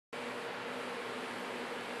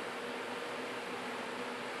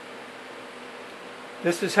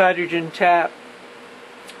This is hydrogen tap,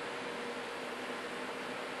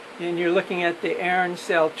 and you're looking at the iron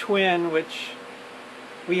cell twin, which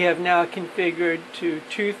we have now configured to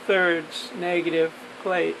 2/3 negative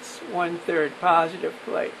plates, 1/3 positive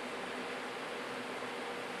plate.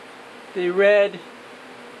 The red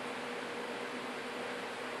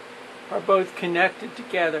are both connected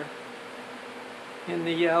together, and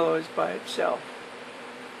the yellow is by itself.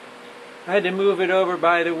 I had to move it over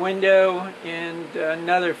by the window, and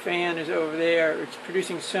another fan is over there. It's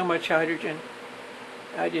producing so much hydrogen,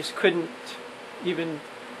 I just couldn't even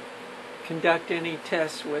conduct any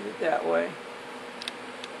tests with it that way.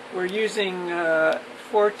 We're using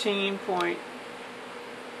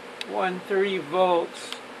 14.13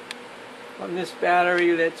 volts on this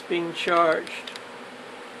battery that's being charged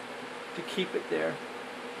to keep it there.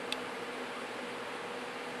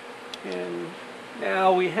 And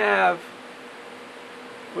now we have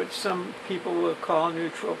what some people will call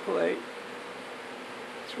neutral plate.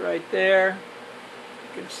 It's right there.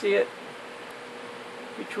 You can see it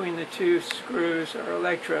between the two screws, or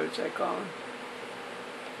electrodes I call them.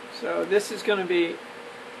 So this is going to be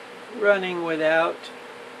running without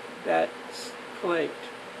that plate.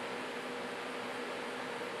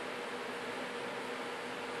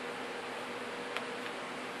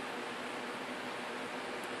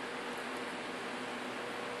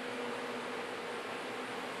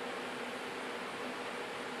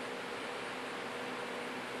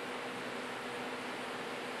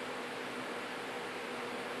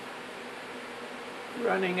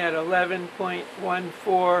 Running at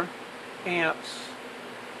 11.14 amps.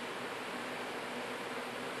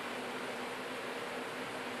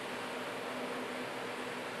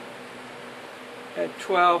 At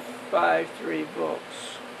 12.53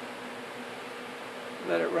 volts.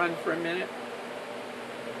 Let it run for a minute.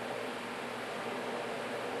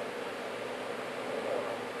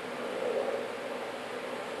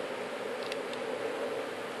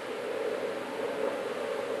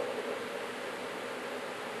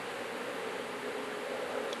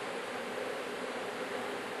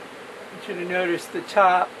 I want you to notice the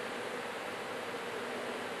top.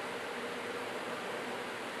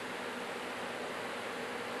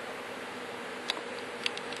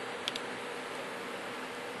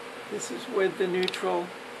 This is with the neutral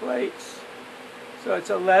plates. So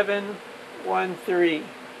it's 11.13.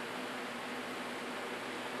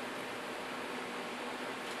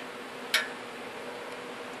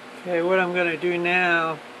 Okay, what I'm going to do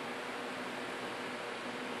now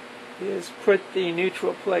is put the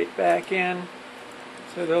neutral plate back in,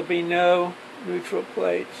 so there'll be no neutral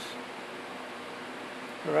plates,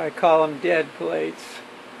 or I call them dead plates.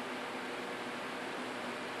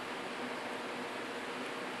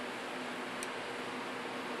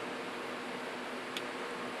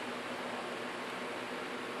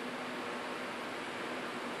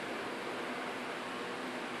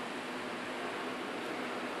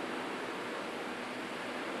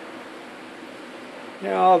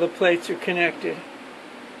 Now all the plates are connected.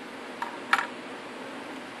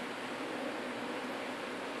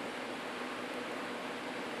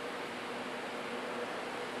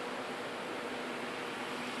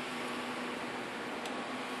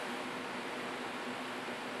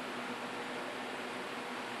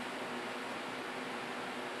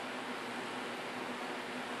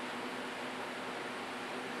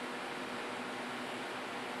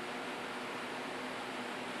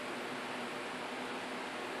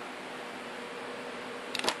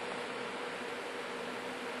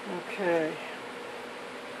 Okay.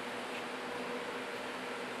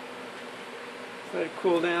 Let it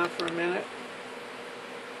cool down for a minute.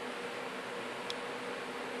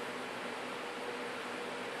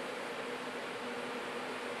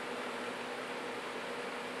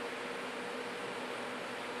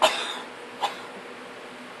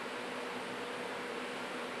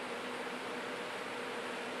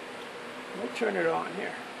 We'll turn it on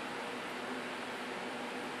here.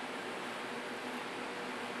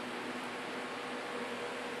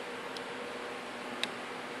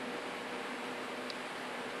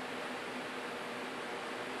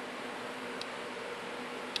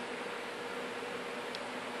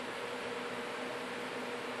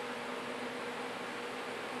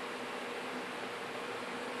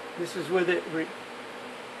 This is with it.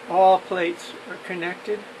 All plates are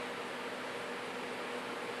connected.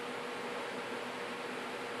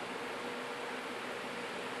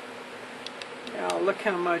 Now look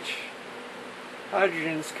how much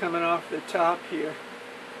hydrogen is coming off the top here.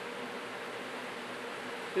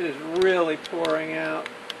 It is really pouring out.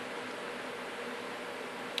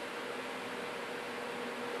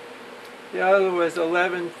 The other was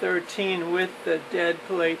 1113 with the dead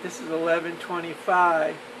plate. This is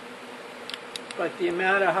 1125. But the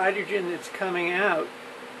amount of hydrogen that's coming out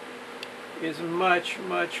is much,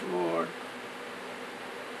 much more.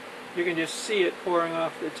 You can just see it pouring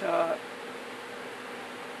off the top.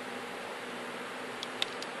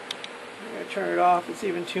 I'm going to turn it off. It's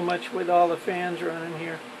even too much with all the fans running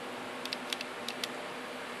here.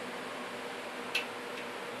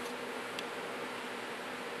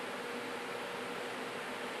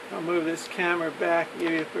 I'll move this camera back and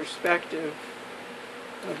give you a perspective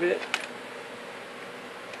of it.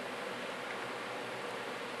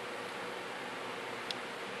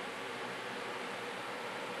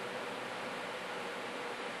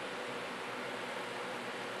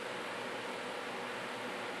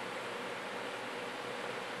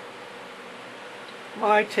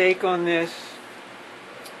 My take on this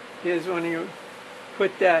is when you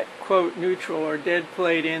put that quote neutral or dead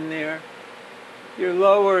plate in there, you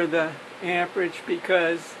lower the amperage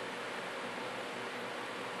because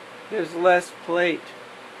there's less plate.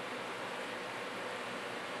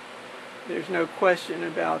 There's no question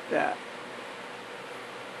about that.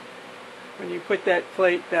 When you put that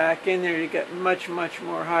plate back in there, you get much, much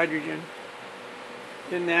more hydrogen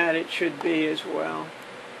than that it should be as well.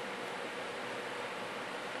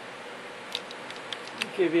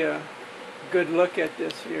 Give you a good look at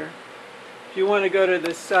this here. If you want to go to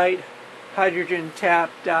the site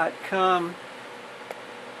hydrogentap.com,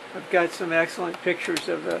 I've got some excellent pictures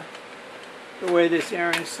of the way this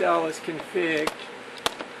Aaron cell is configured.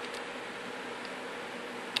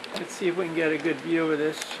 Let's see if we can get a good view of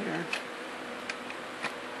this here.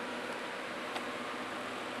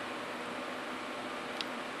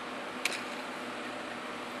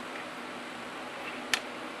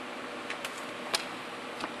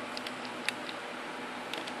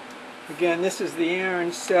 Again, this is the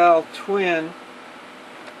Aaron cell twin.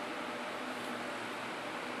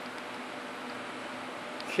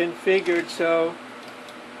 Configured so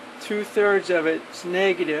 2/3 of it's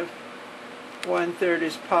negative, 1/3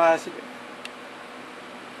 is positive.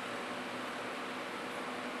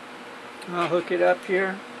 I'll hook it up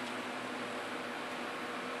here.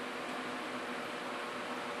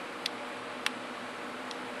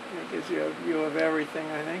 That gives you a view of everything,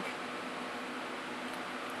 I think.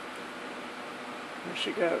 There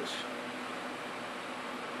she goes.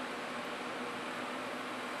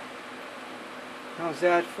 How's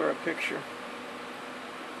that for a picture?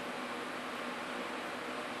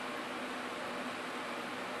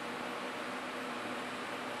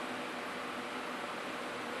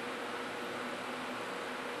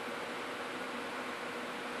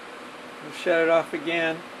 We'll shut it off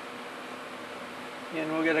again,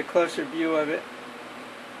 and we'll get a closer view of it.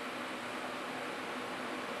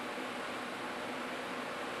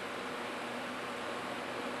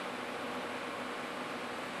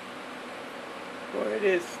 Boy, it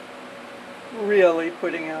is really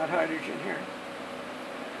putting out hydrogen here.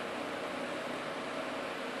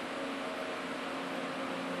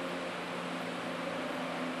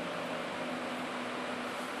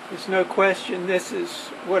 There's no question this is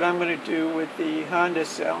what I'm going to do with the Honda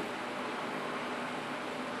cell.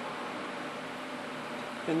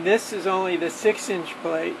 And this is only the 6-inch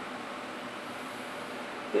plate.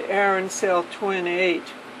 The Aaron cell twin 8.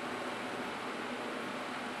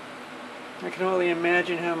 I can only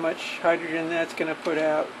imagine how much hydrogen that's going to put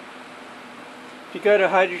out. If you go to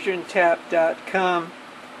hydrogentap.com,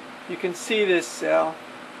 you can see this cell.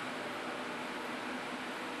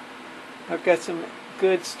 I've got some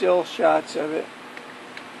good still shots of it.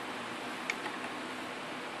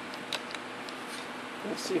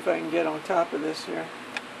 Let's see if I can get on top of this here.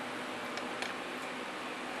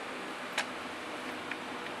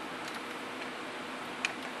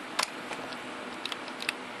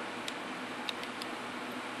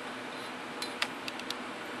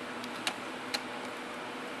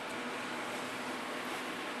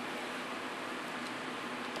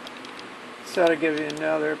 So to give you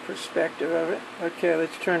another perspective of it. Okay,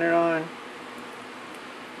 let's turn it on.